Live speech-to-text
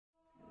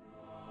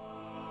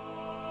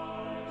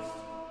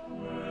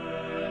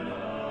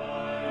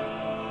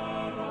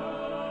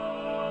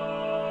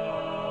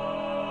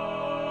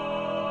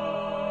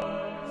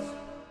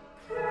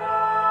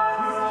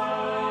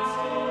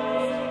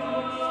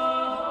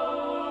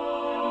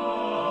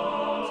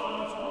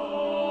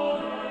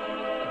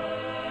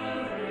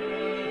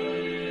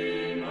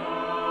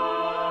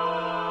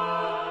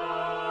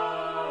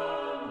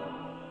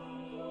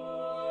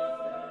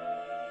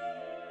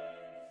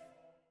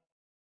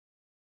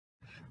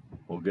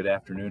Well, good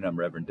afternoon. I'm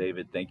Reverend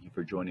David. Thank you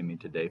for joining me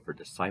today for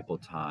Disciple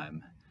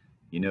Time.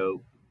 You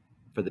know,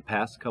 for the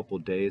past couple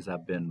days,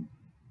 I've been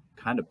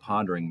kind of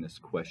pondering this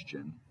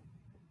question.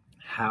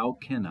 How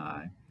can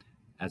I,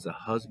 as a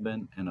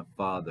husband and a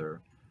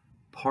father,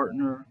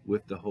 partner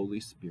with the Holy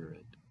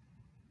Spirit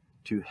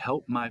to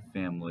help my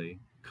family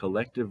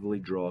collectively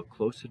draw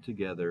closer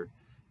together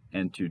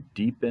and to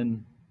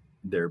deepen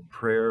their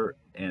prayer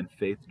and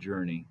faith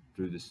journey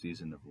through the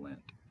season of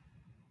Lent?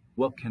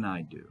 What can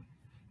I do?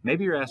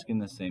 Maybe you're asking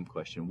the same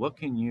question. What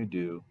can you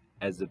do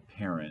as a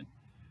parent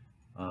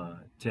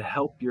to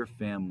help your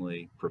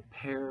family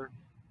prepare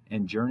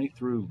and journey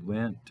through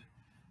Lent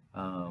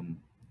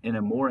in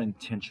a more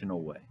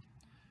intentional way?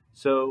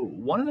 So,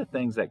 one of the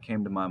things that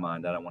came to my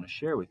mind that I want to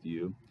share with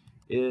you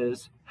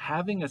is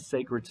having a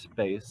sacred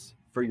space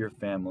for your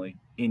family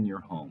in your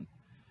home.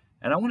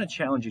 And I want to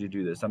challenge you to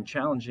do this. I'm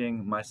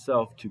challenging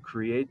myself to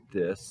create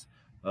this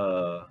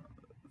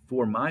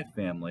for my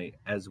family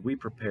as we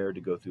prepare to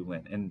go through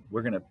Lent. And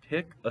we're going to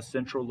pick a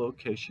central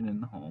location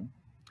in the home.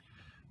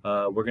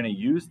 We're going to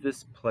use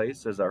this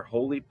place as our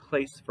holy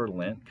place for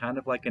Lent, kind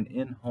of like an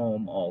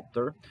in-home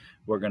altar.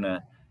 We're going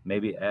to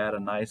maybe add a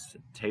nice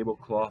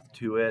tablecloth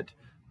to it,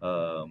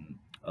 a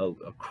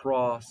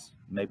cross,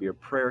 maybe a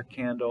prayer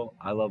candle.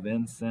 I love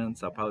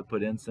incense. I'll probably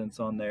put incense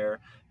on there.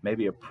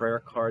 Maybe a prayer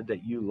card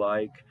that you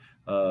like.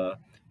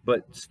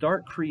 But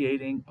start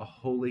creating a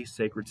holy,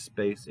 sacred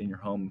space in your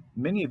home.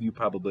 Many of you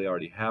probably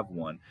already have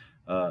one,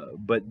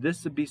 but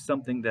this would be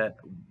something that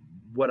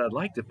what I'd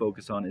like to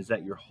focus on is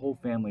that your whole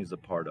family is a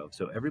part of.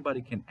 So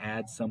everybody can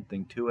add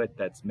something to it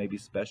that's maybe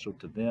special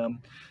to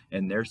them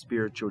and their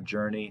spiritual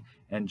journey,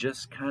 and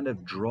just kind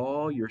of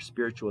draw your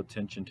spiritual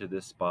attention to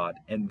this spot,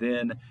 and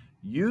then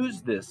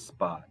use this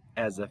spot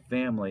as a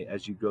family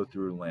as you go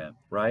through Lent,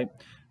 right?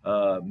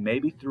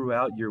 Maybe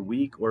throughout your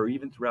week or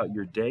even throughout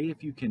your day,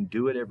 if you can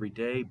do it every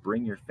day,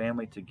 bring your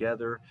family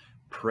together,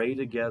 pray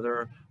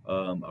together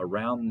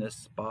around this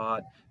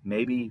spot.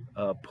 Maybe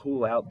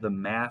pull out the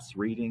mass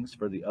readings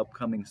for the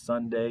upcoming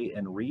Sunday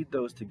and read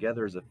those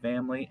together as a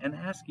family and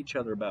ask each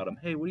other about them.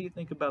 Hey, what do you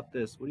think about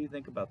this? What do you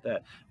think about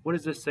that? What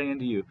is this saying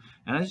to you?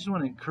 And I just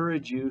want to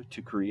encourage you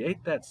to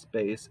create that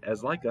space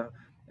as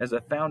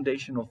a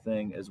foundational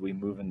thing as we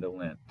move into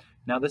Lent.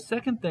 Now, the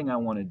second thing I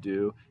want to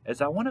do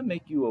is I want to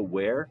make you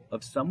aware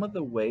of some of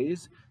the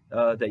ways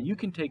that you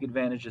can take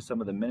advantage of some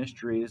of the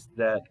ministries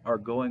that are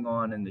going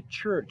on in the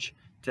church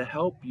to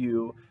help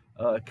you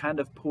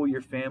kind of pull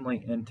your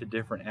family into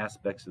different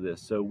aspects of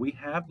this. So we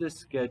have this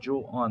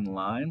schedule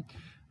online.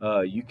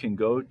 You can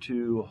go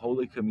to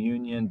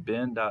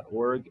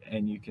holycommunionben.org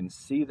and you can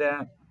see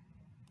that.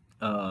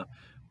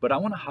 But I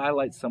want to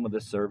highlight some of the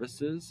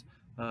services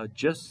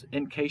just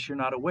in case you're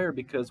not aware,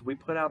 because we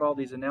put out all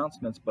these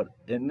announcements. But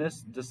in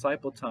this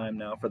disciple time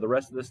now, for the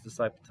rest of this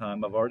disciple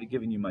time, I've already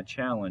given you my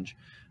challenge.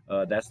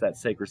 That's that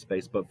sacred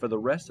space. But for the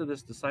rest of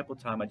this disciple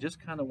time, I just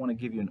kind of want to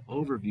give you an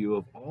overview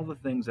of all the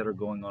things that are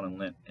going on in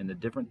Lent and the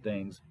different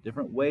things,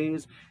 different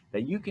ways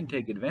that you can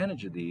take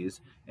advantage of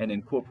these and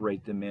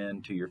incorporate them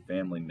into your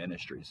family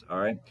ministries. All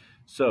right.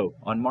 So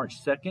on March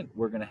 2nd,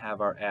 we're going to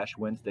have our Ash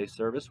Wednesday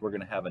service. We're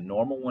going to have a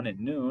normal one at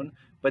noon.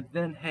 But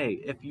then,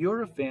 hey, if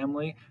you're a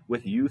family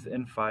with youth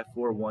in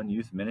 541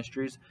 Youth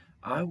Ministries,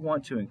 I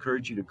want to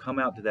encourage you to come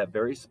out to that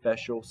very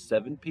special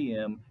 7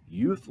 p.m.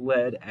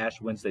 youth-led Ash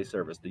Wednesday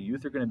service. The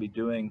youth are going to be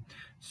doing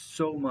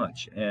so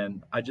much,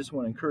 and I just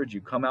want to encourage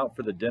you, come out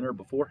for the dinner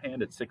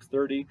beforehand at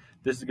 6:30.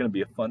 This is going to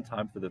be a fun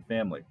time for the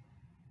family.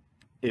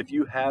 If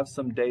you have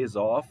some days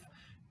off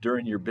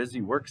during your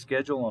busy work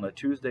schedule on a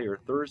Tuesday or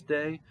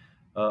Thursday,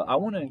 I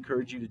want to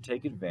encourage you to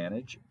take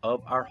advantage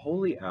of our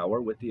holy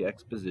hour with the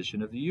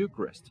exposition of the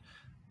Eucharist.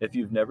 If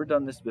you've never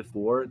done this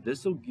before,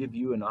 this will give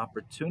you an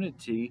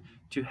opportunity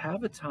to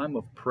have a time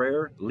of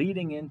prayer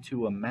leading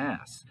into a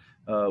Mass,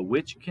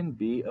 which can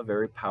be a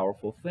very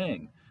powerful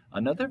thing.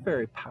 Another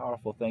very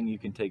powerful thing you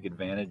can take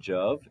advantage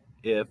of,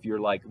 if you're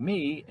like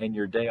me and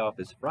your day off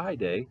is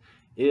Friday,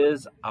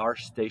 is our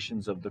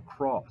Stations of the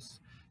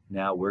Cross.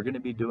 Now, we're going to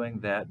be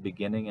doing that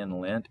beginning in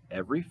Lent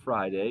every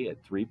Friday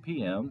at 3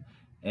 p.m.,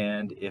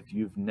 and if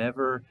you've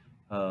never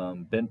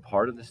been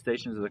part of the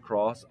Stations of the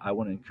Cross, I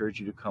want to encourage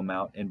you to come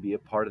out and be a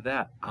part of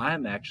that.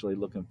 I'm actually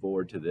looking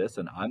forward to this,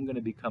 and I'm going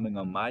to be coming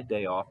on my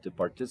day off to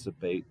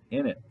participate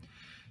in it.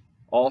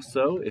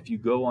 Also, if you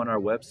go on our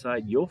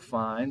website, you'll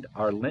find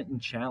our Lenten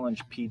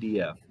Challenge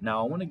PDF.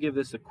 Now, I want to give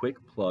this a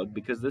quick plug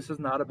because this is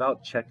not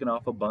about checking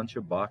off a bunch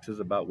of boxes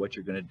about what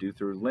you're going to do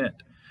through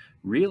Lent.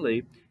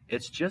 Really,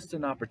 it's just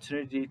an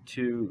opportunity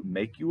to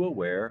make you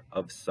aware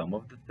of some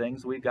of the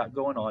things we got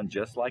going on,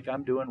 just like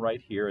I'm doing right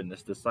here in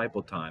this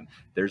disciple time.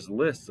 There's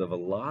lists of a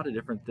lot of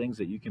different things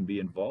that you can be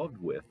involved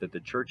with that the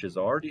church has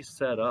already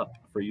set up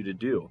for you to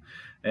do.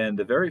 And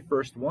the very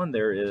first one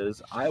there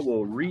is, I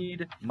will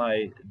read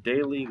my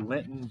daily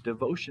Lenten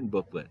devotion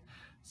booklet.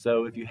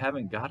 So if you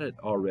haven't got it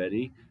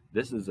already,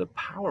 this is a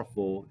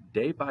powerful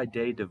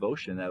day-by-day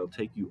devotion that will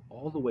take you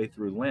all the way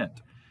through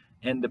Lent.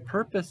 And the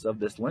purpose of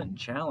this Lenten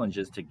challenge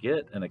is to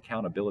get an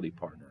accountability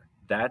partner.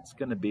 That's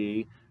going to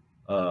be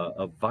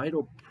a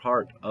vital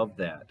part of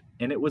that.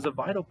 And it was a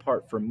vital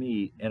part for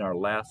me in our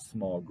last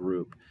small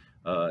group.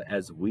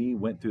 As we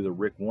went through the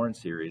Rick Warren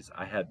series,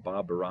 I had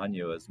Bob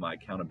Barano as my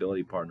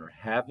accountability partner.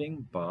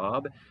 Having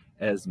Bob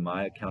as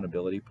my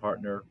accountability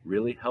partner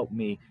really helped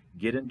me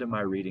get into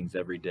my readings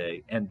every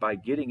day. And by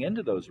getting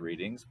into those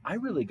readings, I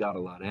really got a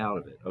lot out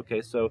of it.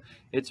 Okay, so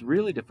it's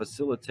really to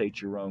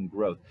facilitate your own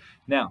growth.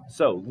 Now,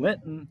 so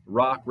Lenten,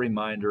 Rock,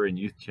 Reminder, and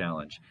Youth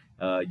Challenge.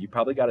 You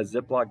probably got a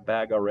Ziploc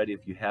bag already.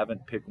 If you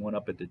haven't, pick one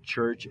up at the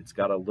church. It's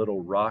got a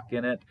little rock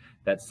in it.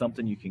 That's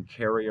something you can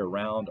carry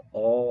around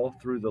all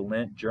through the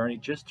Lent journey,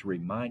 just to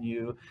remind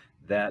you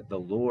that the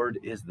Lord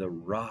is the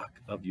rock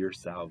of your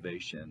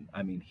salvation.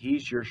 I mean,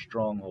 He's your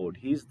stronghold.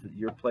 He's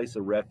your place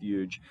of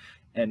refuge.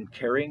 And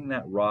carrying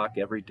that rock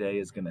every day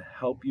is going to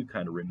help you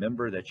kind of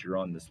remember that you're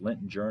on this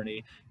Lenten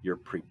journey. You're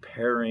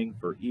preparing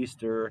for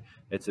Easter.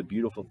 It's a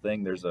beautiful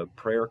thing. There's a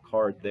prayer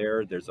card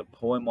there. There's a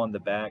poem on the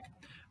back.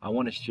 I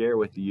want to share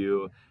with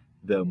you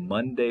the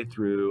Monday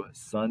through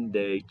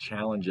Sunday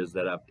challenges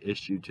that I've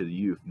issued to the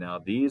youth. Now,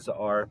 these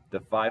are the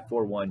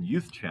 541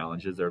 youth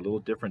challenges. They're a little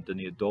different than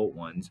the adult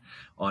ones.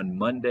 On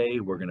Monday,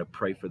 we're going to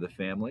pray for the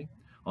family.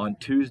 On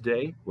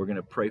Tuesday, we're going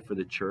to pray for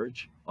the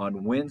church.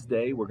 On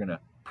Wednesday, we're going to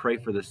pray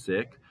for the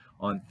sick.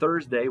 On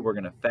Thursday, we're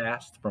going to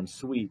fast from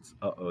sweets.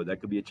 That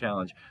could be a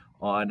challenge.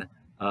 On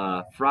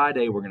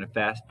Friday, we're going to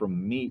fast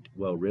from meat.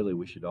 Well, really,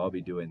 we should all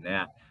be doing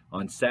that.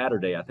 On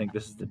Saturday, I think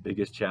this is the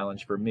biggest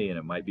challenge for me, and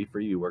it might be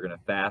for you. We're going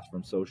to fast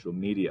from social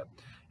media.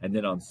 And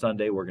then on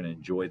Sunday, we're going to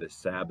enjoy the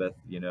Sabbath,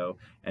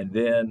 And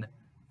then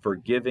for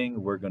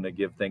giving, we're going to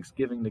give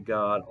thanksgiving to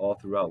God all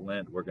throughout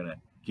Lent. We're going to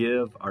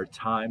give our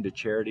time to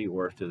charity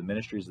or to the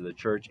ministries of the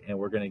church, and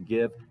we're going to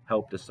give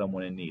help to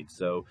someone in need.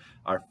 So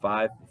our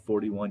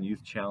 541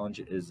 Youth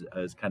Challenge is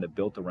kind of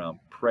built around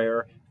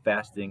prayer,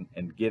 fasting,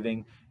 and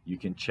giving. You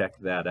can check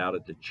that out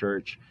at the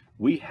church.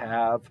 We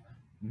have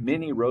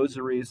many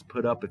rosaries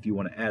put up if you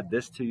want to add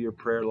this to your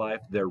prayer life.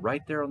 They're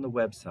right there on the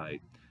website.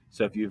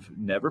 So if you've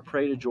never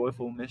prayed a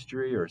joyful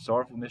mystery or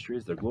sorrowful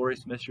mysteries, the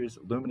glorious mysteries,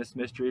 luminous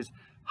mysteries,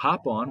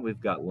 hop on. We've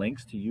got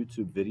links to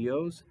YouTube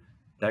videos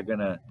that are going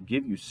to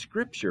give you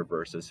scripture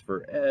verses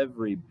for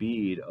every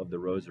bead of the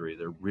rosary.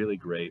 They're really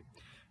great.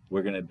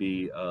 We're going to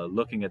be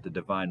looking at the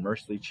Divine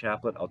Mercy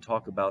Chaplet. I'll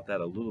talk about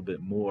that a little bit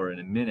more in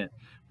a minute.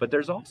 But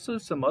there's also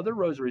some other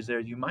rosaries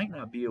there you might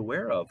not be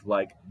aware of,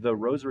 like the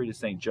Rosary to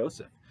St.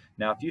 Joseph.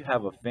 Now, if you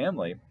have a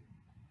family,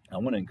 I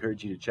want to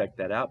encourage you to check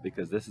that out,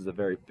 because this is a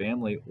very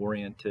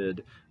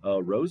family-oriented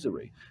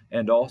rosary.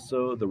 And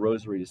also the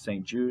Rosary to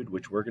St. Jude,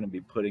 which we're going to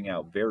be putting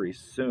out very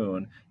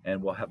soon,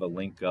 and we'll have a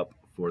link up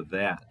for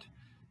that.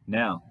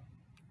 Now,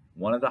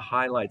 one of the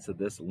highlights of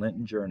this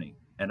Lenten journey,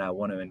 and I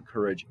want to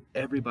encourage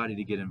everybody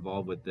to get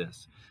involved with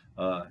this,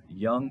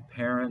 young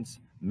parents,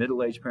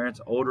 middle-aged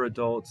parents, older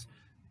adults.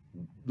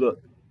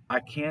 Look,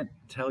 I can't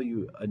tell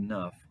you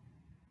enough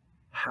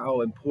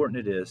how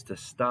important it is to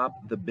stop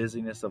the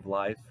busyness of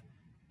life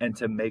and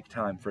to make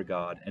time for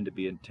God and to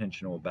be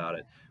intentional about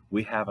it.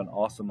 We have an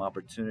awesome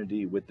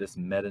opportunity with this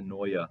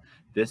metanoia.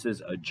 This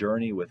is a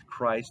journey with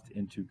Christ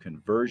into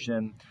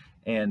conversion.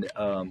 And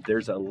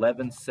there's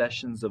 11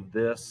 sessions of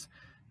this,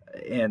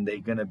 and they're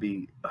going to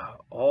be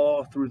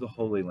all through the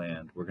Holy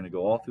Land. We're going to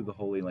go all through the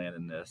Holy Land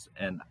in this,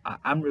 and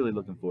I'm really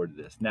looking forward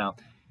to this. Now,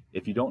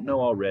 if you don't know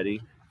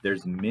already,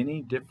 there's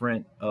many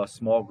different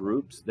small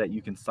groups that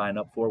you can sign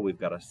up for. We've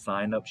got a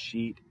sign-up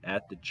sheet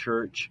at the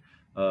church.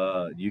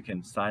 You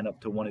can sign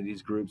up to one of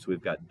these groups.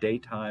 We've got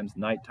daytimes,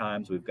 night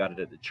times. We've got it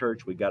at the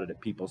church. We got it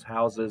at people's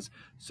houses.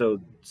 So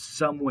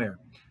somewhere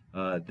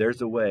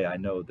there's a way I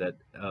know that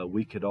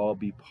we could all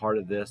be part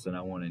of this, and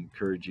I want to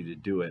encourage you to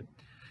do it.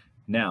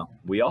 Now,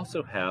 we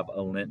also have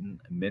a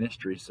Lenten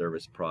ministry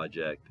service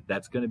project.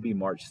 That's going to be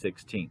March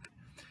 16th.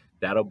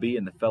 That'll be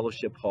in the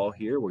fellowship hall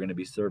here. We're going to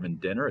be serving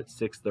dinner at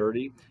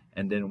 6:30,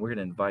 and then we're going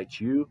to invite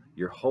you,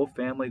 your whole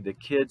family, the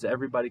kids,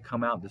 everybody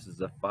come out. This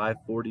is a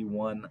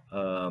 541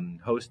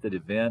 hosted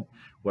event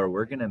where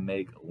we're going to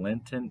make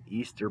Lenten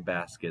Easter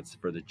baskets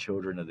for the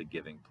children of the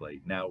Giving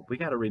Plate. Now, we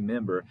got to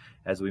remember,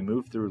 as we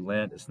move through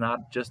Lent, it's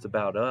not just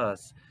about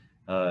us.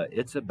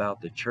 It's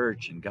about the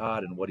church and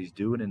God and what He's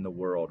doing in the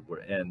world,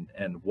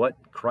 and what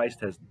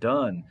Christ has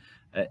done.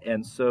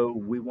 And so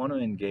we want to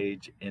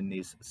engage in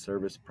these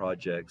service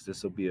projects.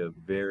 This will be a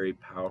very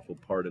powerful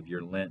part of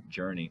your Lent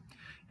journey.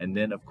 And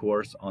then, of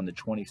course, on the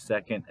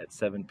 22nd at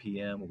 7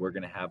 p.m., we're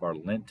going to have our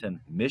Lenten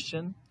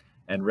mission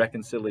and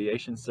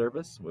reconciliation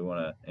service. We want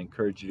to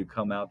encourage you to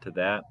come out to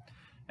that.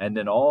 And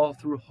then all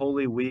through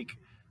Holy Week,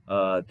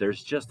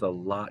 there's just a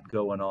lot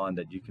going on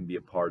that you can be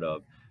a part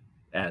of.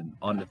 And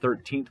on the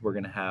 13th, we're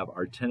going to have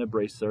our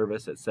Tenebrae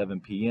service at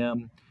 7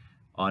 p.m.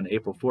 On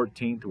April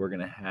 14th, we're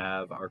going to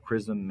have our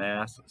Chrism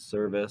Mass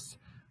service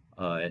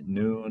at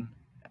noon.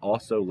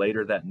 Also,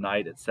 later that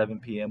night at 7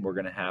 p.m., we're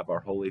going to have our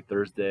Holy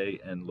Thursday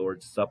and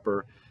Lord's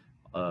Supper.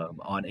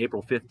 On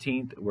April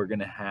 15th, we're going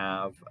to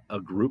have a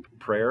group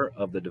prayer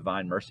of the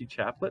Divine Mercy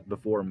Chaplet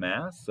before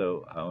Mass.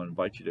 So I'll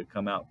invite you to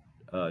come out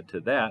to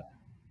that,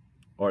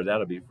 or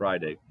that'll be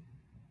Friday.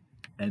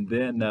 And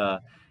then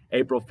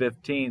April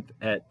 15th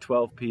at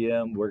 12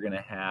 p.m., we're going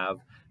to have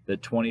the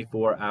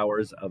 24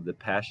 hours of the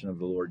Passion of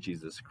the Lord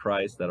Jesus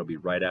Christ. That'll be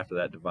right after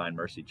that Divine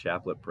Mercy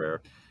Chaplet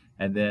prayer.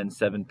 And then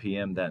 7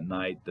 p.m. that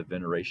night, the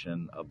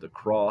Veneration of the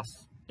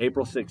Cross.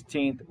 April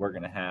 16th, we're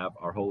going to have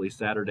our Holy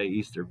Saturday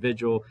Easter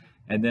Vigil.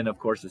 And then, of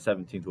course, the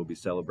 17th, we'll be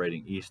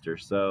celebrating Easter.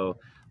 So,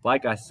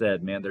 like I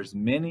said, man, there's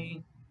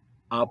many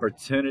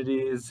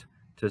opportunities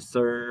to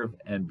serve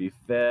and be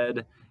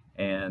fed.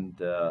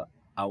 And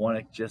I want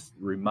to just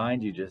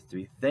remind you just to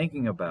be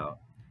thinking about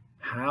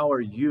how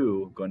are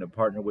you going to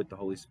partner with the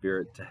Holy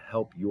Spirit to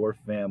help your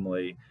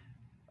family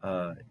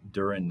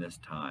during this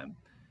time.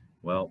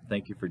 Well,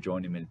 thank you for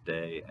joining me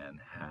today, and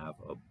have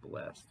a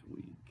blessed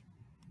week.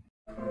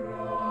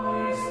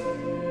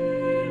 Christ.